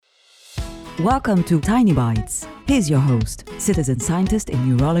Welcome to Tiny Bites. Here's your host, citizen scientist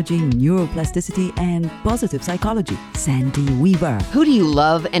in neurology, neuroplasticity, and positive psychology, Sandy Weaver. Who do you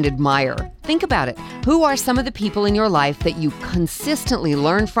love and admire? Think about it. Who are some of the people in your life that you consistently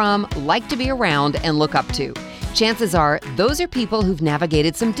learn from, like to be around, and look up to? Chances are those are people who've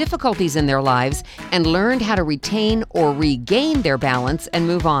navigated some difficulties in their lives and learned how to retain or regain their balance and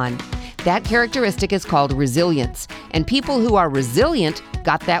move on. That characteristic is called resilience, and people who are resilient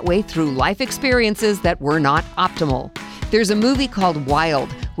got that way through life experiences that were not optimal. There's a movie called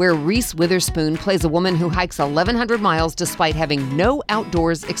Wild, where Reese Witherspoon plays a woman who hikes 1,100 miles despite having no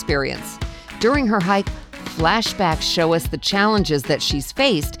outdoors experience. During her hike, flashbacks show us the challenges that she's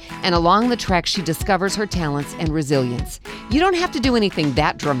faced, and along the trek she discovers her talents and resilience. You don't have to do anything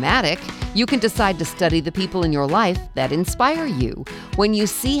that dramatic. You can decide to study the people in your life that inspire you. When you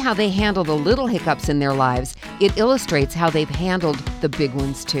see how they handle the little hiccups in their lives, it illustrates how they've handled the big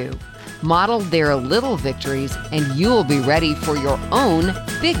ones too. Model their little victories, and you'll be ready for your own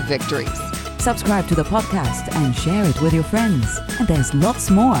big victories. Subscribe to the podcast and share it with your friends. And there's lots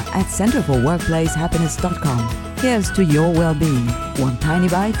more at centerforworkplacehappiness.com. Here's to your well-being, one tiny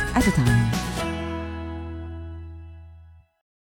bite at a time.